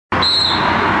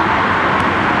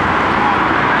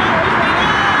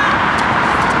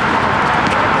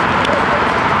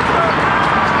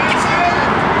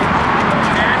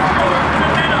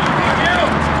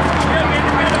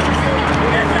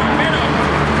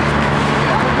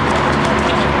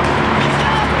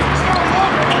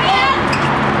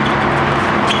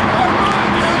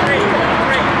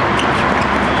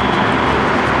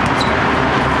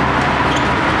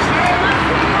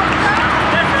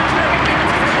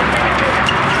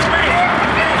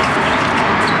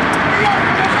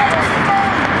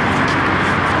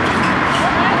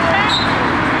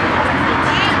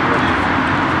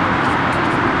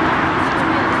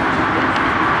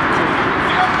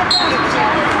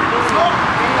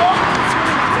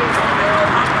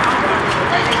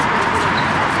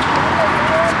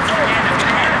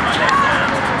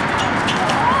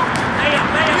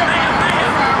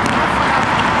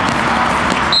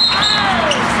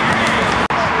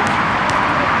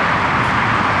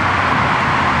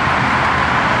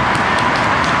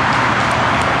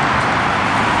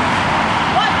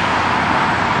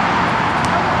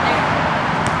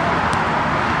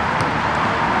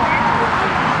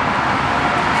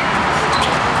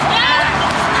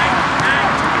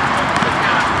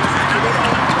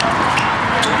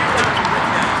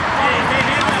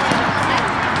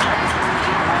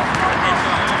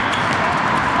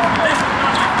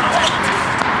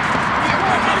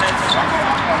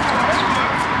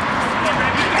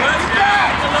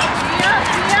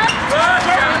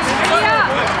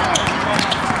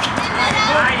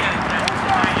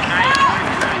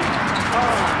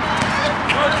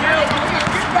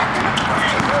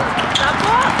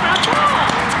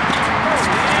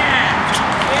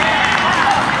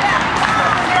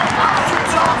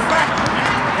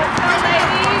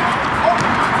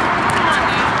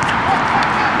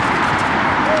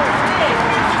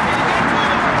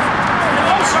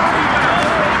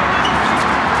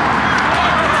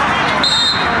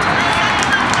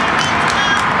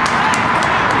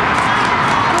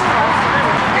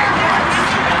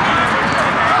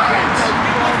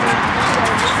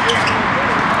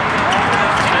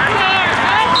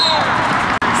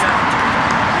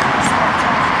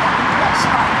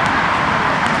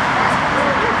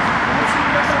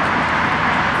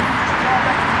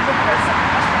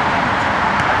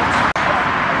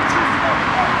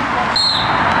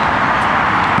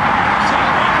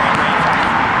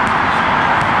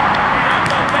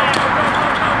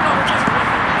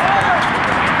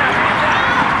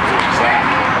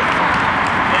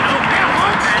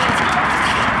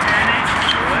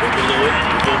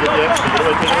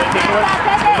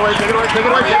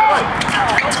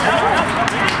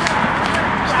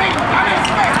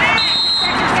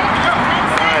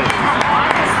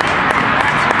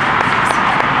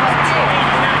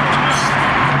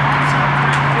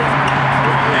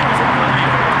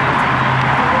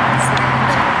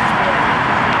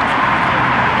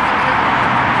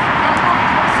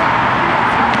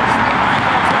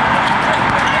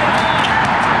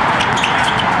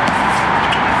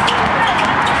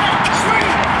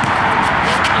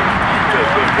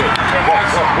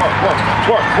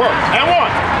Work. And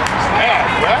one.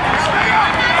 Yeah, right?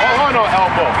 Hold on, no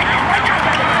elbow.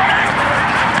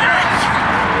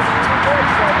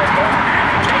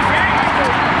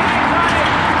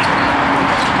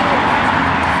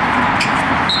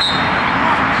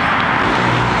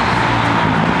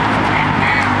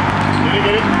 Did you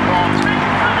get it?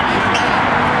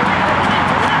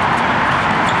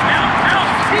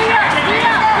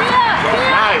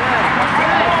 Nice.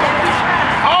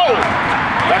 Oh!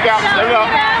 Back out. There we go.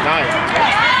 Nice.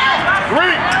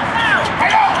 3.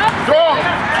 Strong.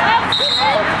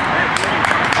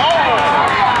 Oh!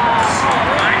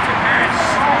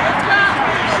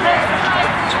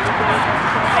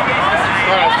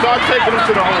 Alright, start taking them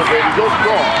to the hole, baby. Go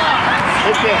strong.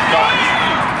 They can't stop.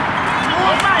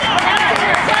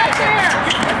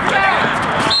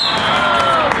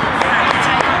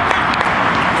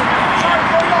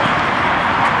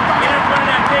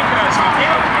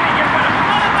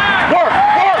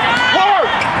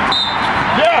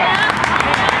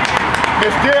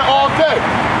 It's there all day.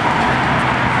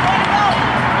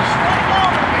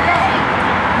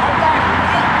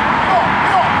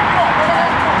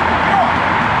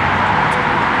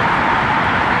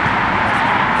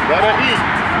 Let her eat.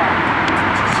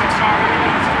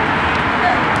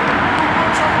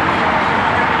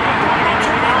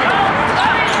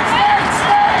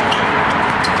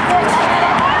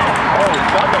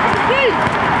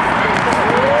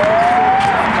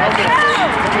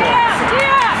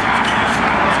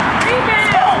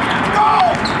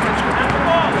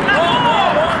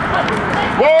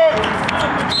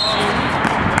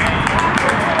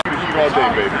 All day,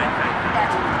 baby.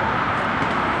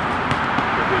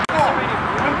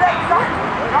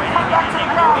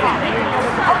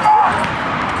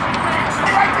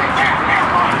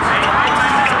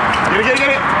 Get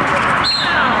it.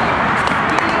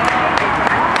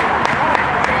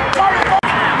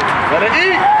 Let it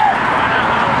eat.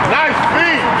 Nice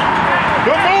feed.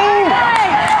 Good move.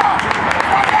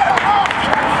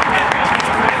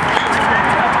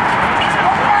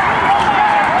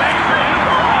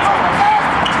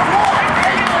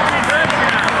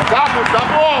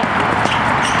 Stop off.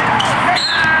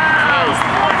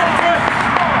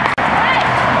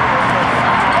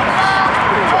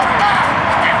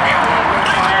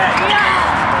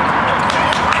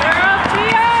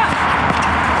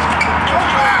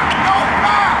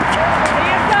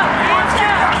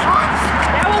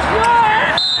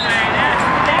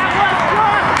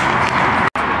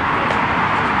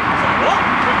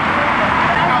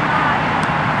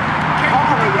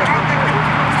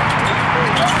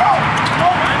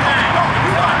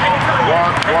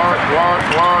 Work.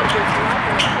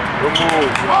 Good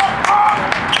move.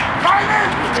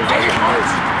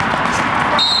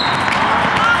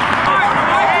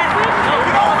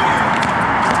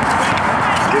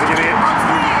 Get it.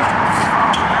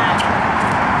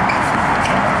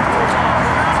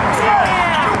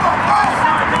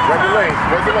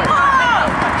 Break the lane.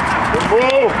 Good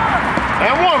move.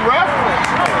 And one, ref.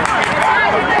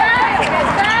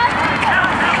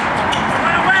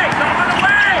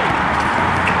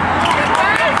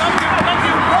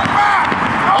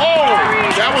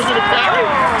 That was in the carry?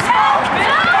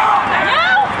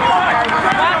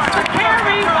 Watch the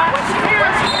carry.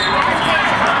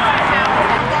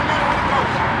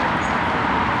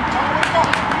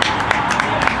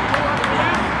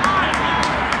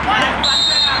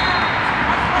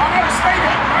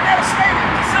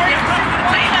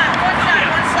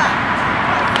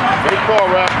 Good call,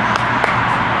 ref.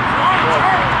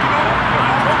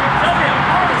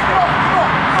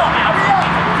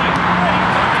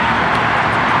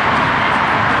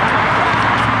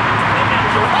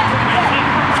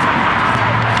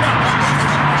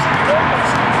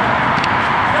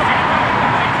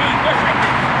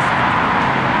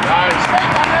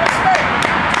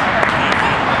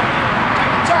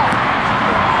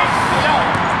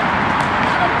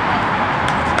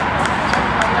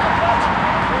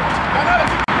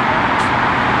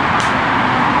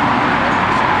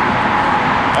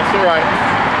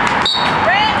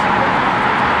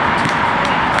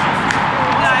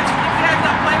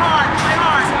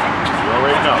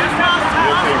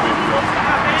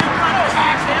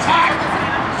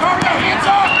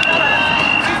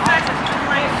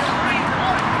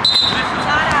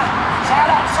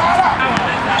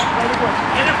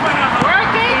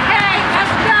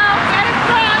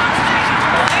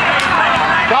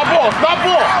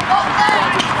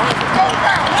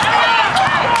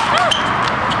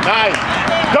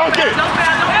 Dunk it.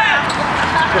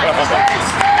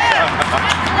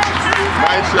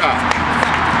 Nice shot.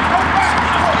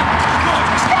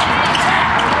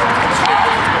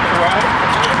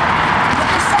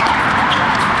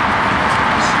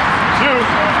 Shoot.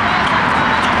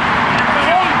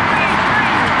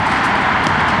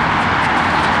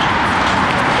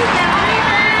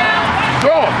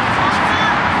 Go.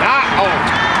 Not on.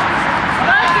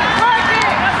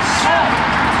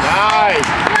 Nice.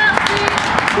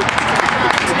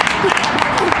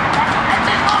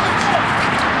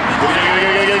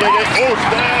 Get. Oh,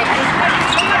 snap.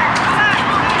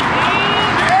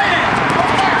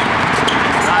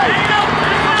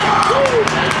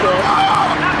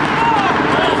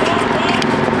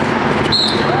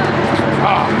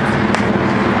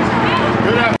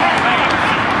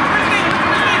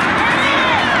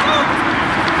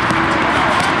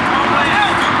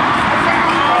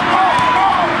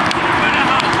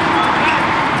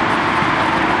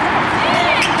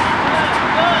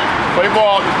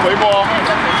 Play ball.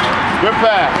 Good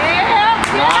pass.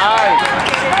 Nice.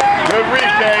 Good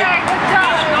read, Kate.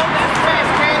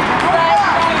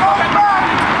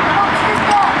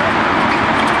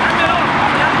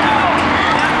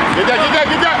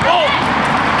 Get that. Oh!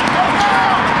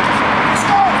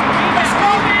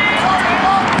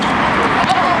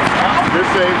 Good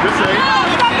save.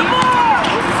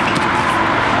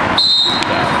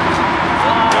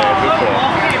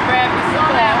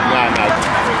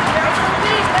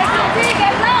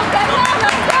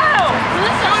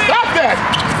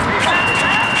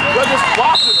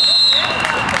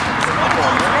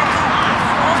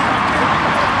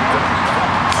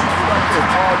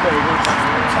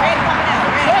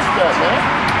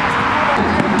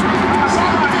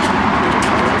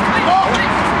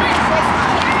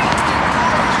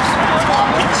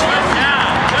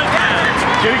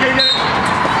 Get it.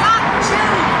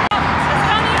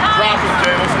 Drop it,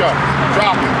 Jay. Let's go.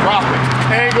 Drop it.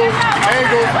 Angles.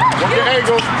 Look at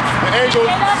angles. The angles.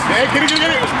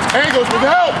 Get it. Angles with the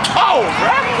help. Oh!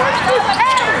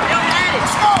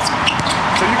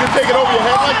 So you can take it over your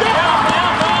head like that?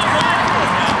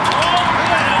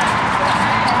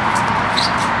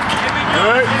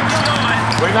 Good.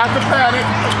 Wait not to panic.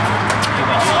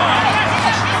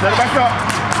 Set it back up.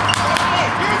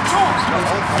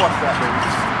 Don't force that, baby.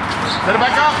 Set it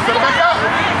back up.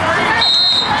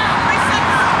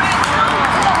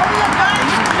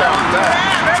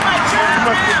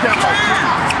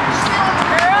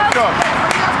 Go.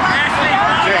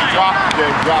 Jay, drop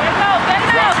it.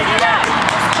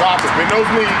 Bend those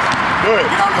knees. Good.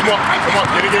 Come on.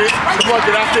 Get it. Come on,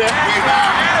 get out there.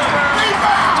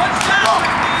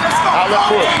 Outlet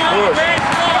push.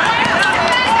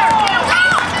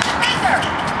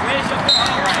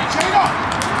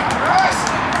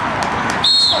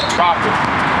 Drop it.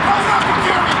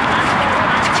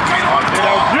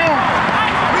 That was you.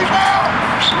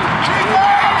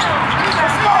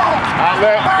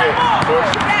 Outlet. Push.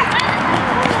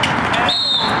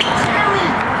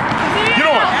 Get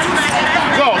on.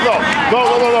 Go.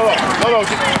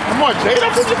 Come on, Jay.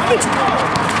 That's what you do.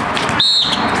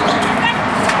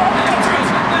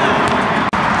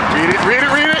 Read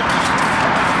it.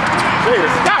 Jay,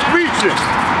 stop reaching.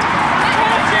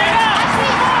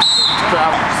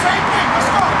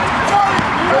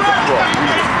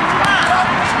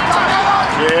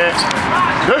 Yeah.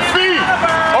 Good feed.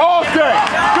 All day.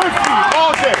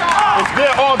 It's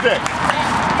there all day.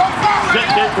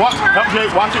 Jay, watch. Help Jay.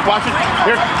 Watch it.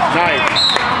 Here. Nice.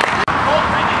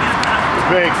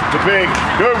 The big.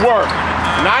 Good work.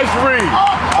 Nice read.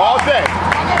 All day.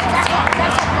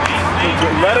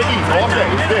 Let it eat all day.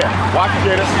 It's there. Watch it,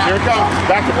 Jada. Here it comes.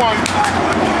 Back to one.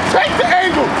 Take the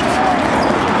angle.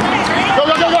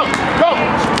 Go.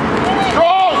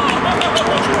 Strong.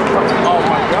 Oh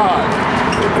my God.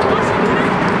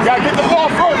 You gotta get the ball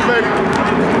first, baby.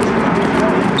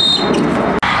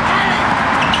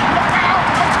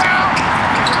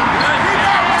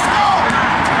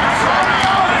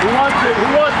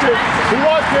 Who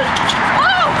wants it?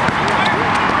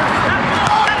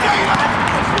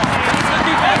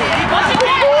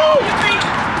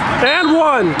 And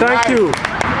one. Thank you.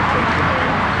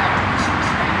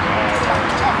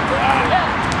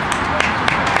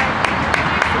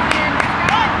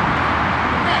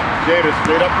 Jada,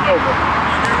 straight up and over.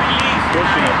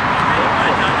 Pushing it.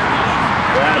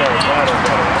 Battle. That's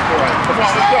all right. Come on,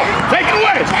 let's go. Take it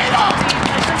away.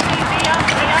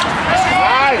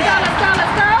 Nice.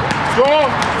 Strong.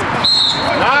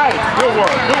 Nice. Good work.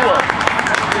 All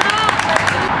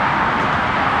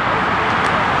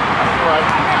right.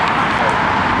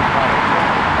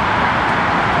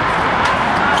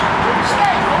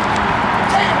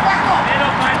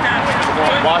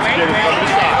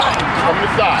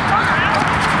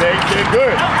 Okay,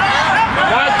 good.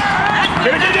 Nice.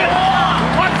 Get it.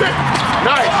 Watch it.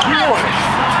 Nice. You won it.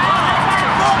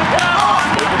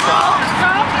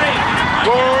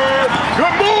 Good.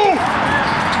 Good move.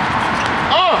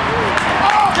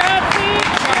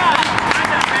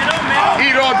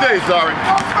 Eat all day, sorry.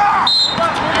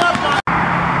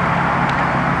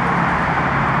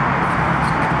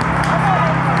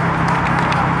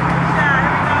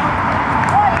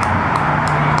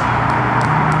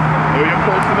 Know your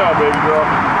personnel, baby girl.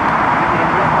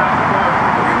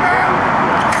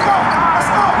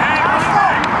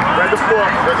 Read the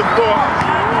floor.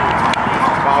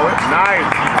 Follow it. Nice.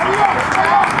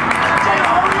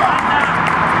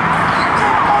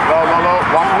 Low.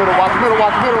 Watch the middle.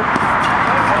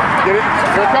 Get it.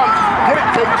 Here it comes. Get it.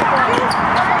 Take it.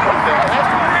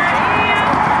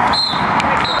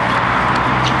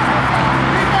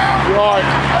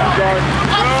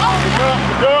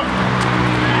 Good.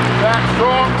 Back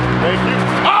strong. Thank you.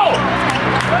 Oh!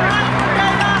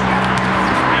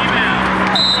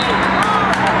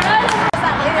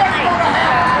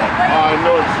 I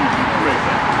know it's easy to make.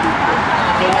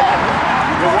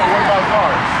 So what about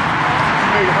ours? She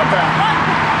made her back.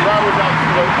 Drivers out too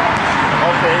late.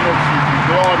 Okay, no excuses.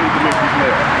 They all need to make these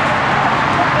nails.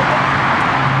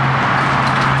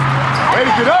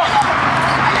 Ready, get up!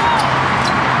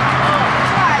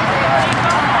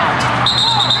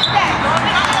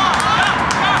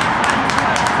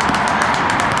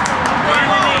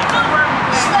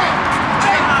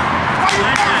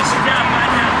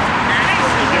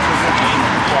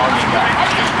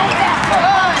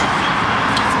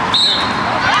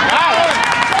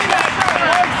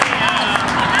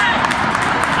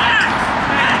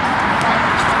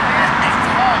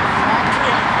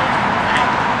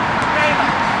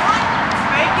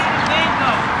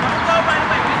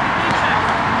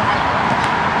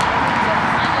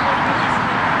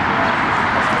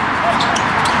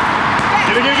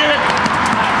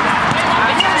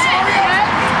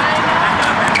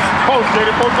 Get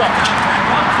it, post up.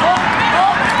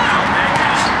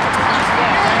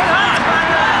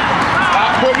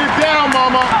 Stop putting it down,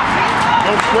 mama.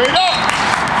 Go straight up.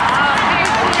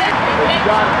 You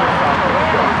got it.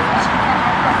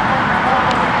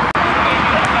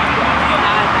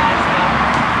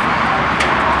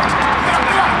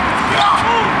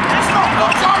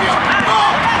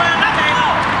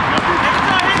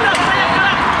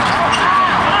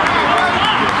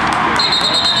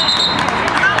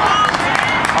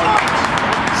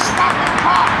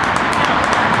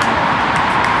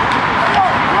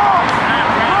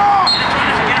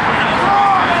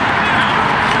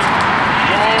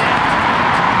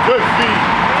 Good feet.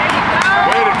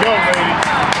 Way to go, lady.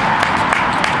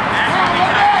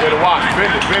 Get a watch.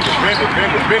 Bend it.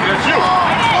 That's you.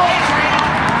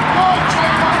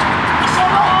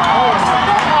 Oh, my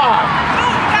God.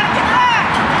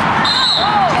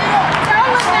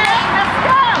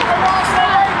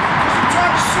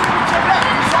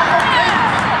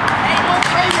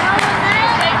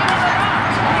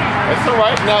 That's all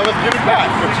right. Now let's get it back.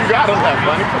 But you got it left,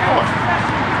 honey. Come on.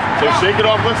 So shake it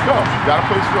off, let's go. You gotta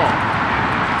play strong.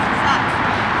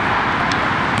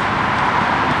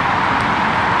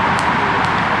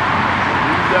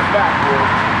 Use that back, boy.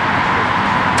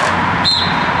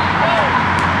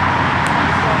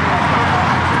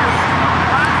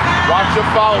 Watch your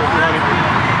follow, honey.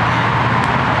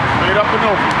 Straight up and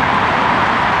over.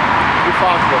 Good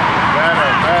follow.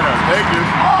 Better. Thank you.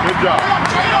 Good job.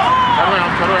 Turn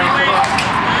around.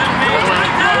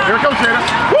 Here it comes, Jada.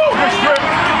 Woo! Good strip.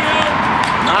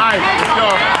 Nice, let's go.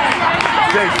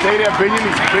 Stay there, bend your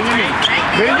knees.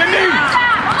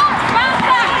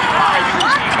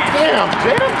 Damn,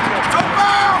 Jada.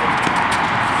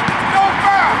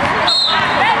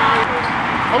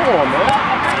 Come on, man.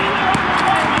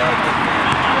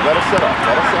 Let us set up.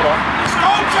 Let's go, Jada.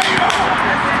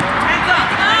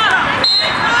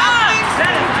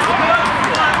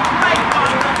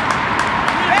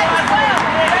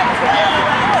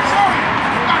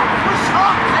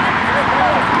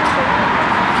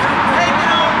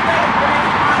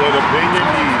 Bend your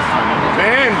knees, honey.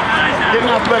 Bend. Get an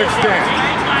athletic stance.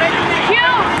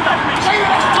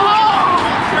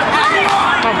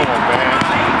 Come on, man.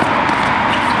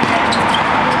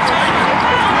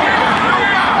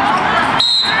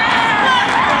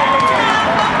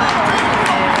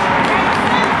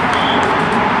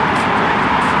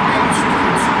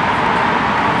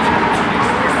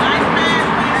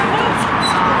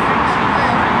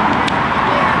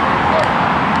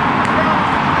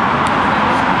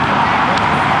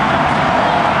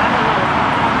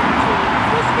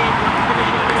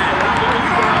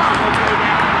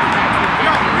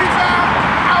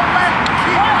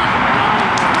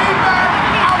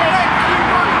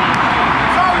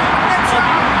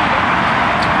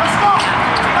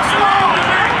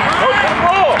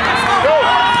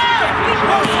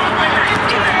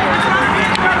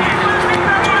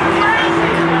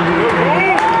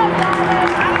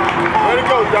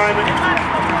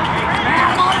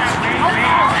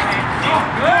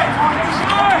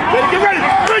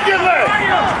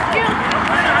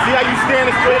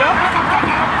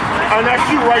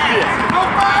 two right there.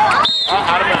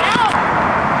 Out of bounds.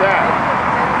 Down.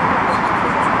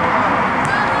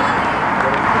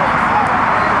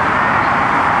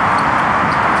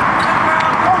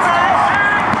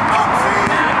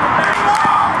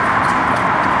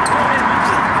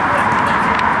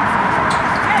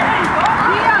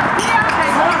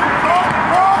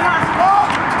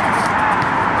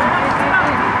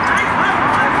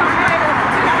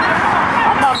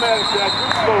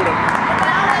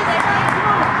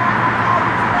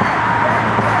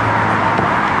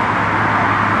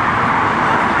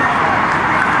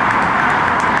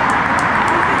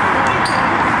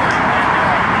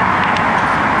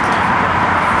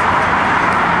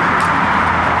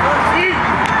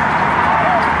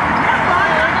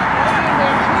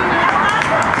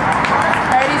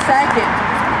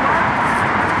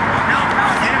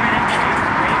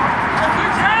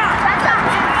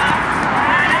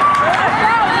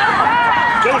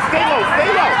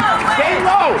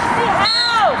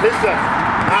 Listen,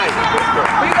 nice.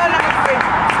 We got number 3.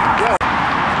 Yo.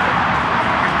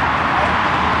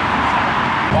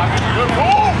 Watch it. Good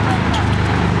move.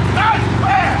 Nice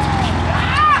pass.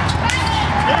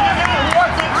 Get it.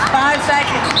 Watch it. 5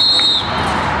 seconds.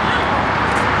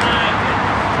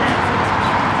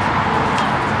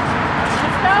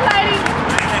 Let's go, ladies.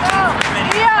 Let's go.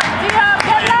 Get up.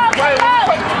 Get low. Get low.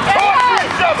 Talk to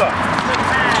each other.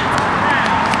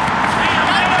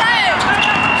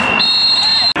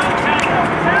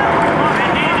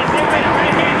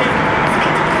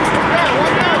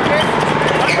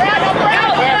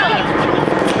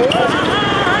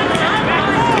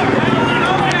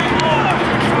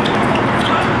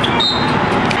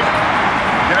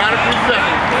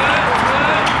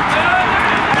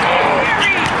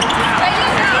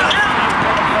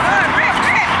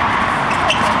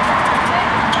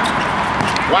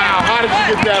 Wow, how did you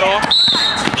get that off?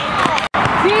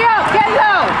 Get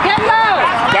low. Get low.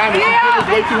 Diamond, you get us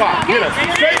way too hot. Get us.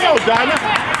 Stay low, Diamond.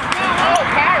 Oh,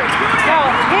 carry. Go.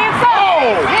 Hands up.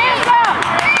 Oh. Hands up.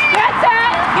 Get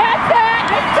that. Get that.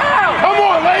 Let's go. Come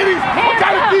on, ladies. What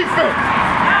kind of defense?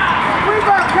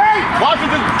 Watch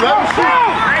it, just let him shoot.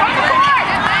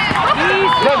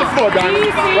 Let the floor, Diamond.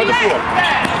 Let the floor.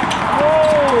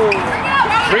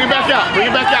 Bring it back out.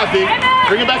 Bring it back out, D.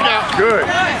 Bring it back out. Good.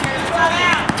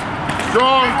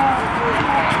 Strong.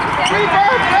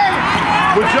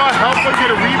 Would y'all help her get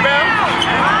a rebound?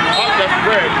 Oh, that's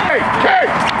great. Hey, K,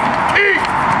 E.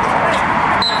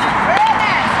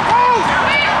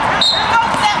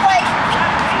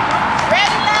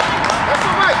 That's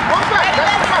all right. One back.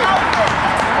 That's all right.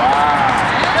 Wow.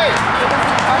 Hey.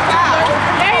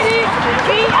 Ladies,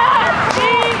 be up.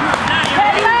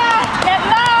 Get low. Get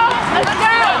low. Let's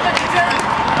go.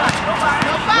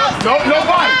 No,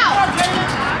 nobody.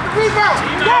 Rebound.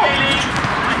 Go.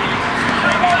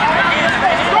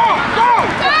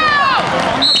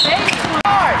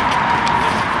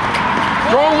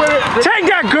 Go with it. Take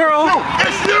that, girl.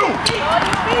 It's you.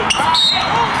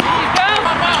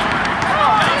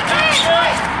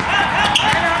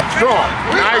 Strong.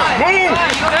 Nice move.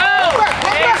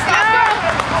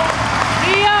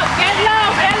 Be up. Get low.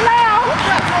 Get low.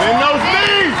 In those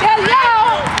knees. Get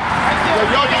low.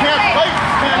 Y'all can't play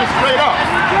standing straight up.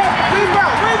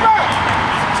 Rebound.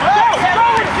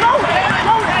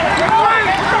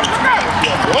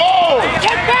 Oh!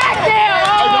 Get back there.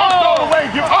 Don't throw it away.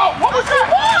 Give out. What was that?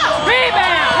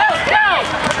 Rebound. Let's go.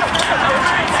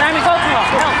 Simon, go to her.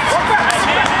 Help.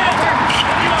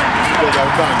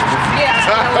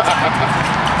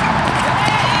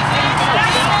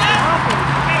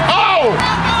 Oh!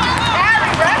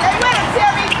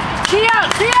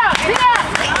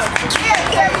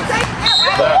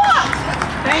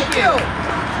 Thank you.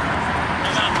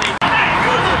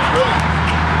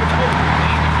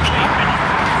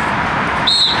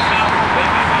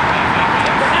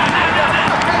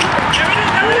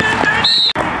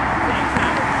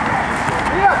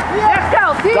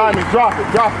 Diamond, drop it.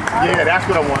 Yeah, that's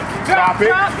what I want. Drop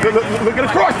it. Look at the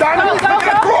cross, Diamond. Look at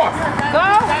the cross. Go.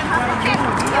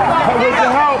 With the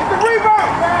help. The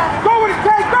rebound. Go with it,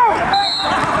 Kate. Go.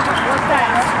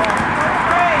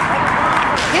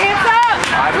 Hands up.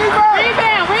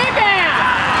 Rebound.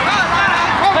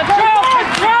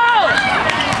 Control.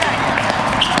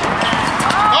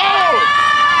 Oh!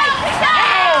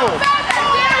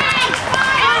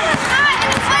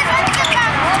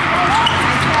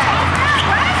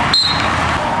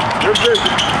 You're busy.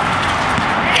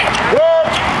 Whoa!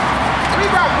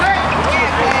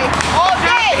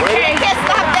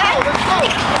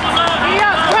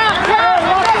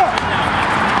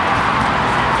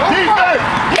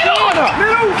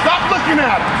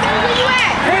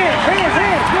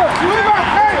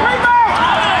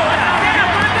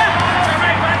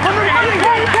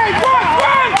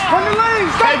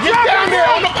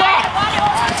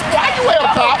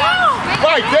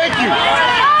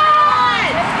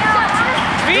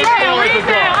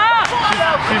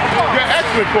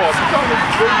 discipline call.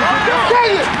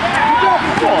 Dang it!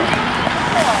 Come on.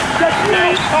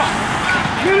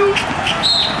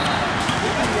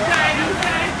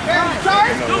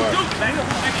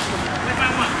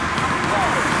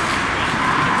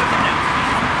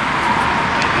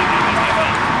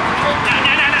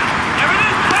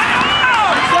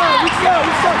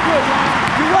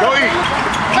 Go eat.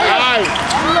 Nice.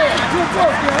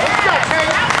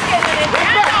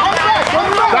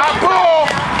 Stop ball.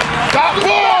 Stop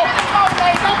ball.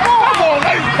 Come on,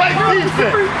 let's play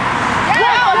defense.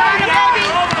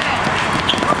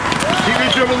 Keep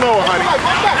your dribble lower, honey.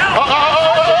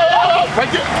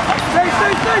 Take it.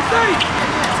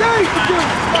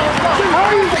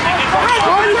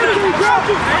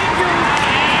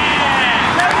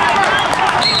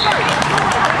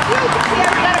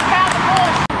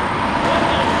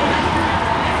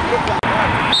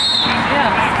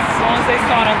 Yeah, as long as they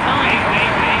start on time.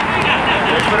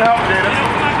 Thanks for the help, Jada.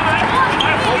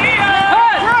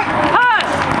 Hut!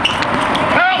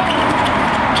 Help!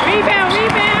 Rebound!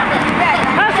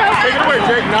 Hustle! Take it away,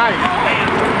 Jake. Nice.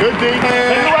 Good D. Take it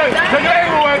away. Take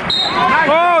it away. Nice.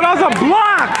 Oh, that was a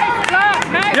block.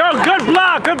 Nice. Yo, good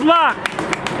block.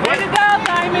 Way to go,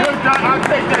 Diamond. Good, I'll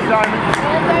take that, Diamond.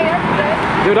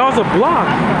 Dude, that was a block.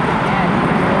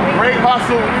 Great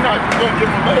hustle. You're not going to give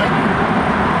him a layup.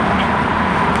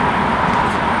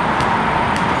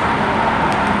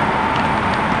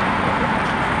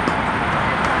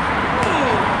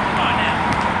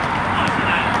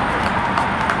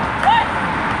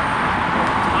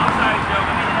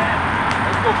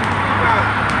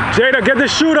 Jada, get the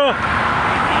shooter. Rebound,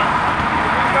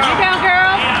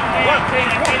 girl.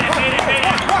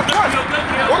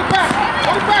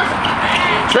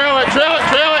 Trail it.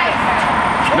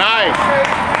 Nice.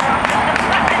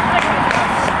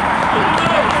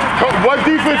 What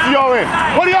defense are y'all in?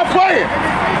 What are y'all playing?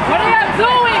 What are y'all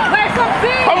doing? Play some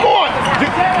team. Come on.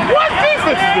 What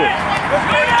defense is this?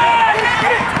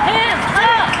 Hands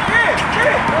up.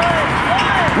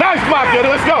 Nice block,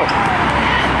 Jada. Let's go.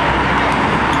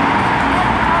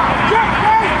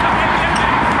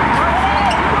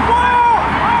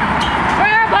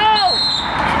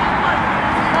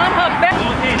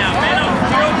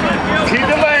 Keep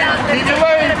your lane.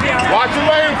 Watch your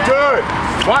lane. Good.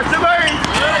 Watch your lane.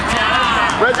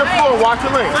 Spread the floor. Watch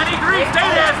your lane. 23,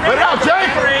 stay there. Let it out, Jake.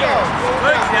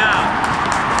 Good job.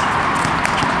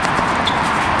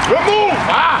 Good move.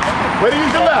 Way to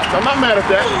use the left. I'm not mad at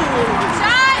that.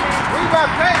 Shot.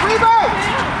 Rebound.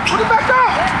 Put it back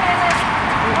up.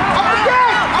 Up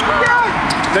again.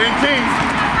 Same team.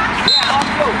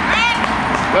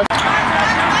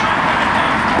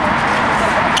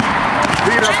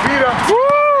 Beat her.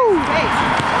 Woo!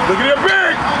 Look at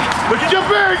your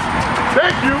big.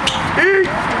 Thank you. E.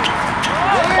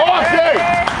 Okay.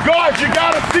 Guards, you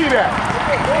gotta see that.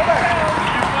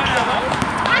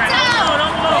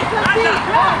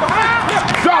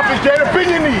 Drop it, Jada. Bend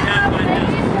your knee.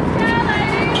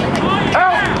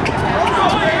 Help.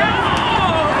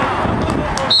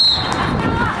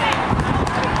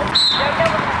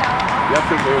 Yes,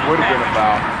 it would have been a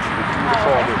foul.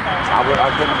 I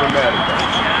couldn't have been mad at that.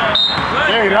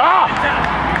 Jada!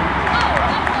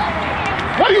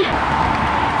 What are you?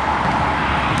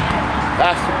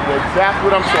 That's exactly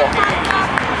what I'm talking about.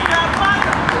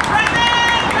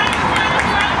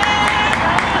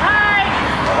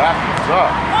 Oh, that's what's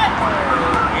up.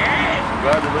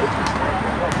 Congratulations.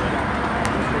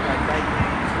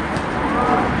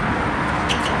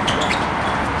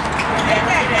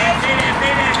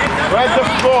 Spread the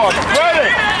floor. Spread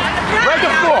it. Spread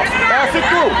the floor. Pass it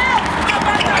through.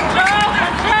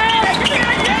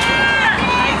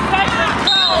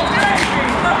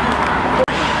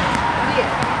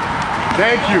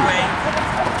 Thank you.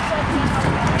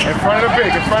 In front of the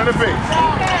big.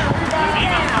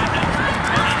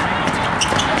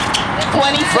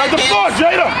 20 Spread the seconds. floor,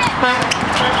 Jada.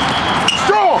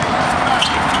 Strong.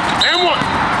 And one.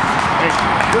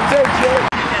 Good day, Jada.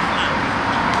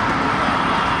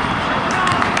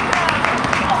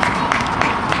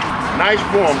 Nice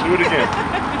form. Do it again.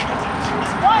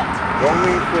 Don't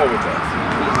lean forward, though.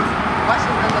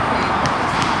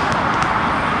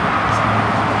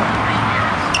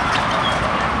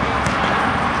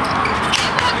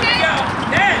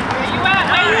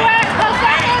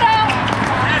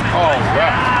 Oh,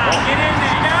 yeah. Get in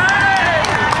there.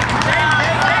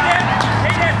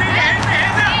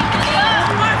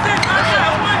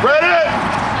 Spread it.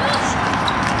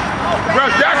 Bro,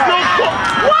 that's no.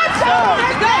 What?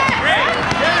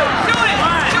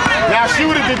 Now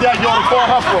shoot it, did that, you only call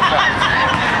her for a fact.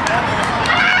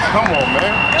 Come on,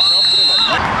 man.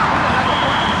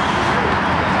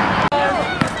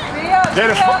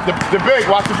 Jada, the big,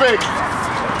 watch the big. Not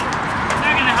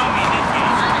gonna help me in this game.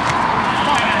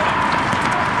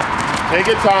 Take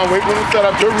your time, wait for the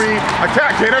setup, good read.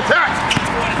 Attack, Jada, attack!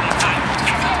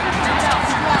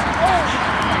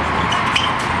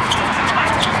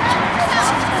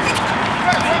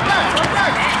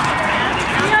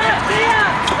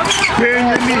 Bend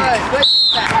your knee. Hey,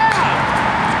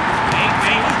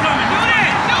 who's coming? Do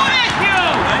that! Do that, you!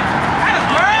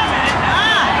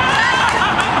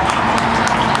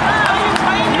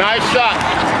 Nice shot.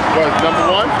 What, number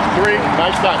 1? 3.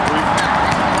 Nice shot, 3.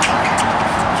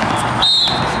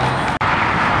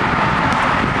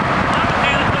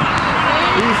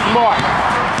 He's smart.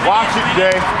 Watch it,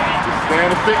 Jay. Just stand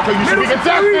and fit, because you should be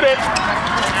contesting it.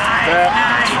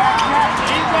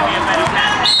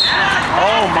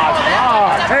 Oh my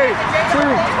God. Hey,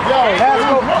 yo,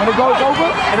 when it goes over,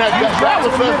 and that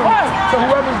was the so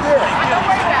whoever's there.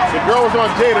 The girl was on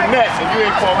Jada's neck, and you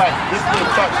ain't call back. This little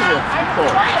touch here.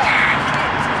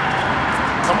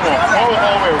 Come on, call it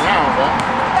all the way around, bro. You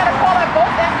gotta call at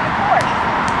both ends of the court.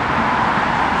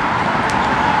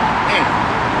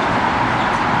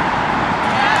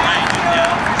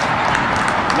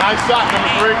 Nice shot,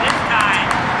 number 3. This time,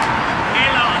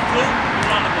 Kayla on 2, you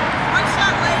on the ball. One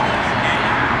shot, lady.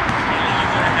 Kayla,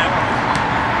 you're gonna have her.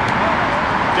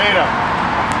 Jada,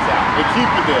 and keep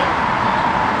it there.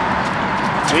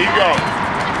 There you go.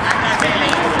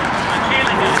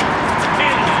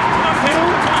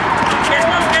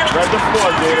 Read the floor,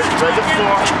 Jada. Read the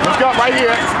floor. Look up right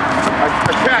here.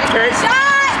 Attack, Kate. Shot!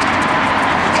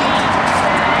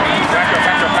 Back up,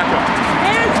 back up, back up.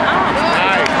 Hands up.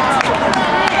 Nice.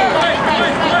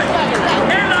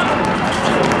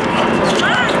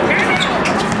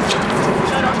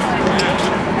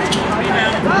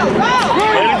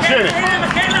 Way to chin it.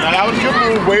 Now that was a good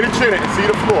move. Way to chin it. See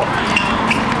the floor.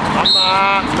 I'm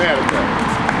not mad at that.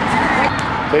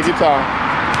 Take your time.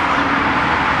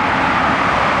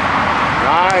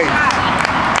 Nice.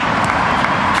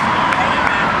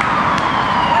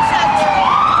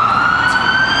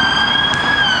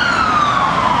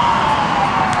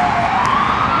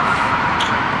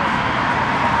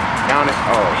 Count it.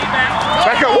 Oh.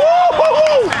 Back up.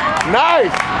 Woo!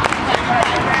 Nice.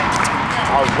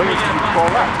 I was waiting for you to call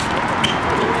that.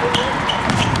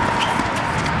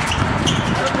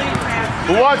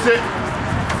 Who wants it?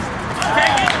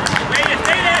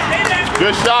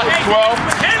 Good shot, 12.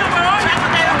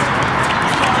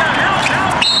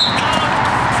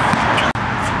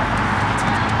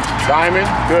 Diamond,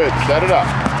 good. Set it up.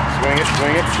 Swing it,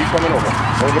 keep coming over.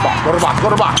 Go to the box, go to the box, go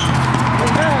to the box.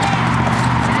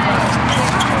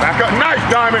 Back up, nice,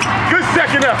 Diamond. Good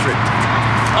second effort.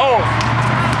 Oh.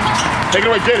 Take it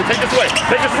away, Jada, take this away.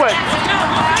 Take this away.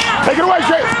 Take it away,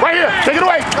 Jada. Right here, take it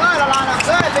away. Good, Alana.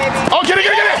 Good, baby. Oh, get it,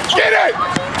 get it, get it. Get it.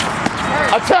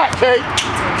 Attack, Kate.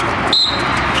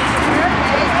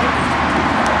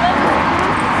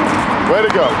 Way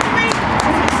to go.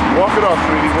 Walk it off,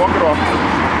 sweetie, walk it off.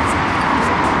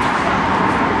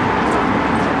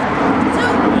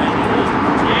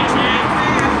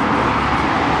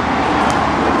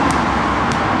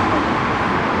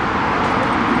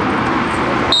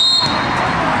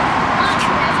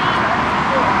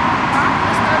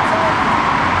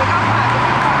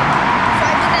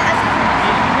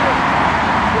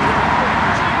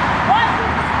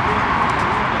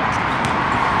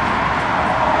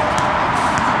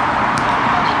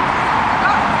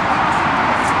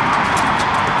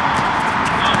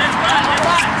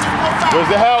 Where's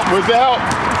the help? Where's the help?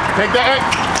 Take that.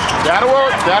 That'll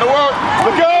work. That'll work.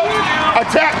 Look up.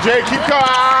 Attack, Jay. Keep going.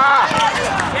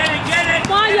 Get it.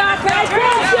 Come on, y'all. Pay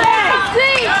attention.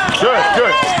 Good,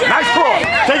 good. Nice cross.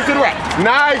 Take it to the rack.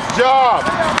 Nice job.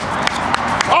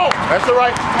 Oh, that's all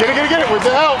right. Get it, get it, get it. Where's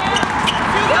the help?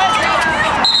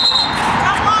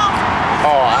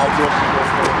 Oh, I just.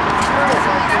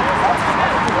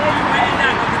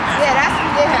 Yeah,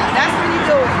 that's what you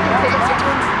do.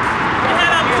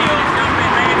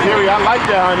 Terry, I like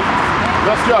that, honey.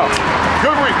 Let's go.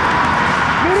 Good read.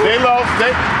 Stay low.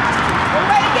 Stay. We're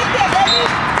ready to get there, baby.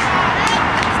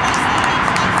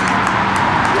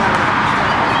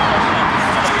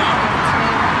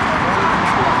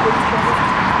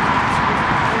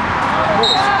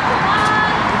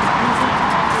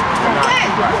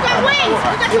 You got wings.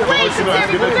 You got your wings,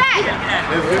 Terry. Move back.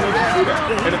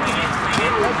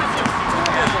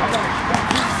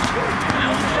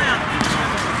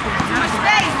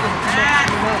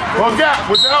 Well, gap,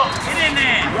 what's the help? Get in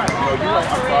there. No, you're right.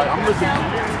 I'm sorry. I'm listening to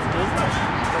you.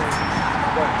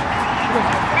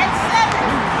 That's 7.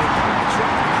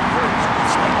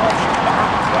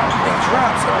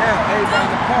 Drops, so now everybody in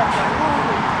the park like, oh,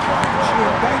 she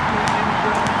a bank.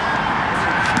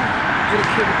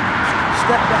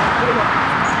 Step back, put it up.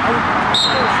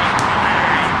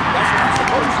 That's what I'm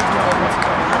supposed to do.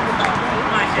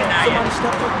 Somebody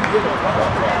step up and get it.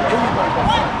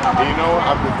 You know what?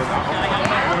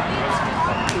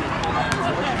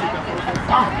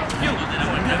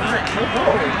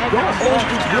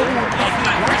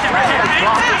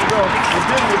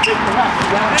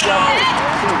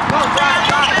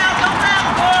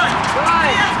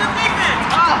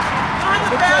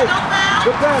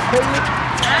 Good pass, baby.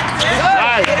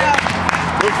 Nice.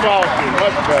 Good ball, team.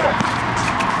 Much better.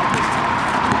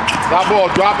 That ball,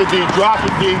 drop it, D. Drop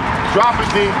it, D. Drop it,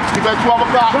 D. Keep at 12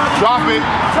 o'clock. Drop it.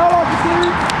 Show off the team.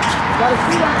 Gotta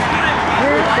see that.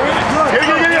 Here.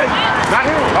 Here.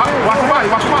 Watch the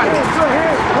body. Watch the body. Good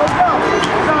here. Close down.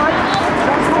 Side.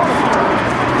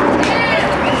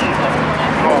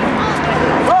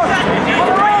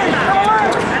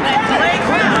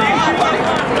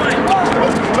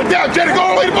 Look down, Jenny. Go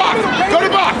all the way to the box. Go to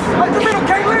the box. Right the middle,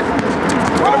 Caitlin.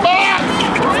 Go to the box.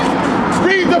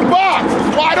 Read the box.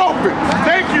 It's wide open.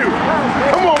 Thank you.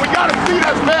 Come on, we gotta see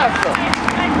that faster.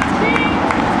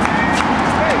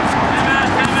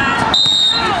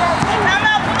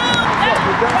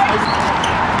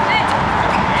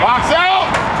 Box out.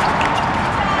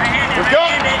 Look up.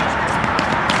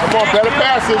 Come on, better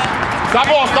passes. Stop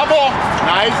ball.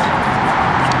 Nice.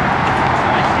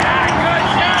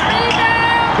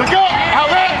 Look up.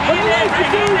 Outlet.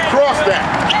 Cross that.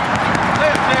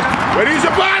 Ready's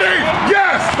your body.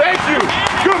 Yes. Thank you.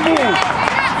 Good move.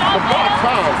 The box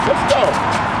pounds. Let's go.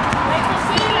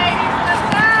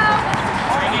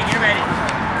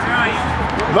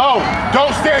 Low.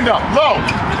 Don't stand up. Low.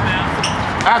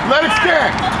 Athletic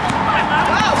stand.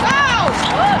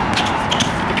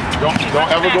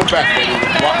 Don't ever go back.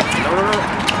 No.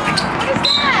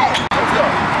 Let's go.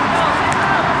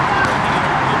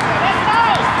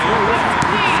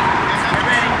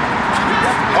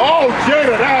 Oh,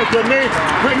 Jada, that is your name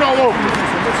written all over.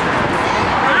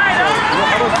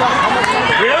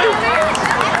 Really?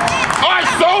 All right,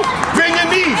 so bend your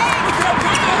knees.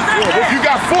 You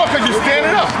got 4 because you're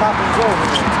standing up.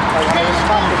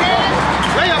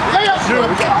 Lay up. Sure.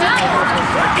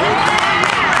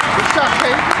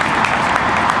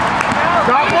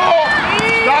 Stop ball.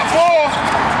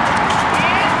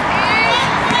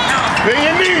 Bend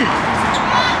your knees.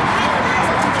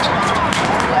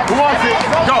 Who wants it?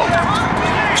 Go.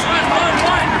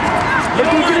 Look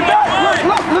who's getting back.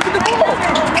 Look at the ball.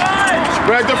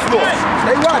 Spread the floor.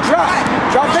 Hey, Rod,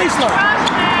 drop baseline.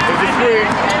 There's a 3.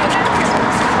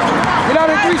 Get out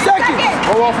in 3 seconds.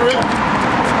 Go off of it.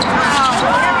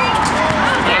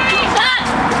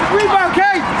 Rebound,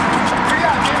 Kate.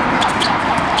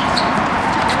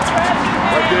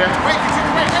 Right there.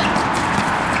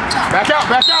 Back out.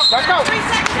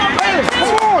 Hey,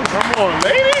 come on,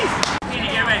 ladies.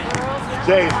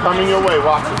 Jay, it's coming your way.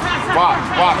 Watch it. Watch.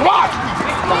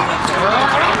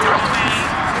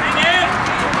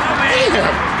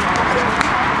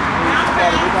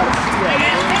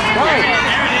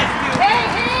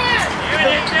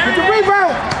 Get the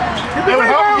rebound. It would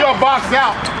help your box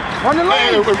out. On the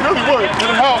lane. It really would.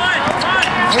 It'll help.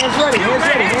 Hands ready.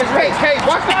 Hey,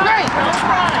 watch the paint.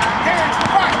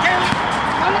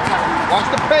 Watch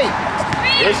the paint.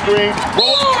 Good screen.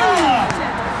 Roll.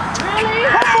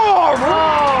 Come on, bro.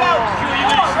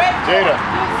 Jada.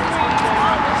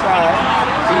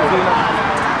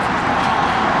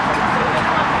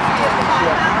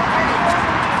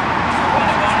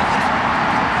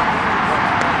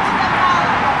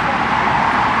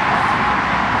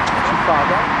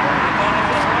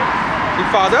 He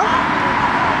fouled out?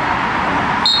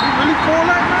 He really called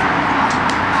that, man?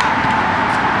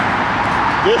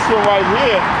 This one right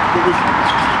here, it was.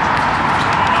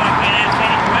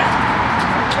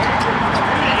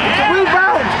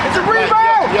 It's a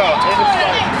rebound! Yeah, and it's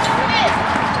like.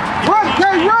 Run,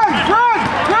 Kay, run!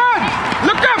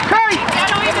 Look up, Kay!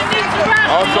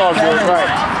 All sorts of right.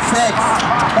 6,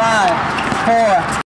 5, 4.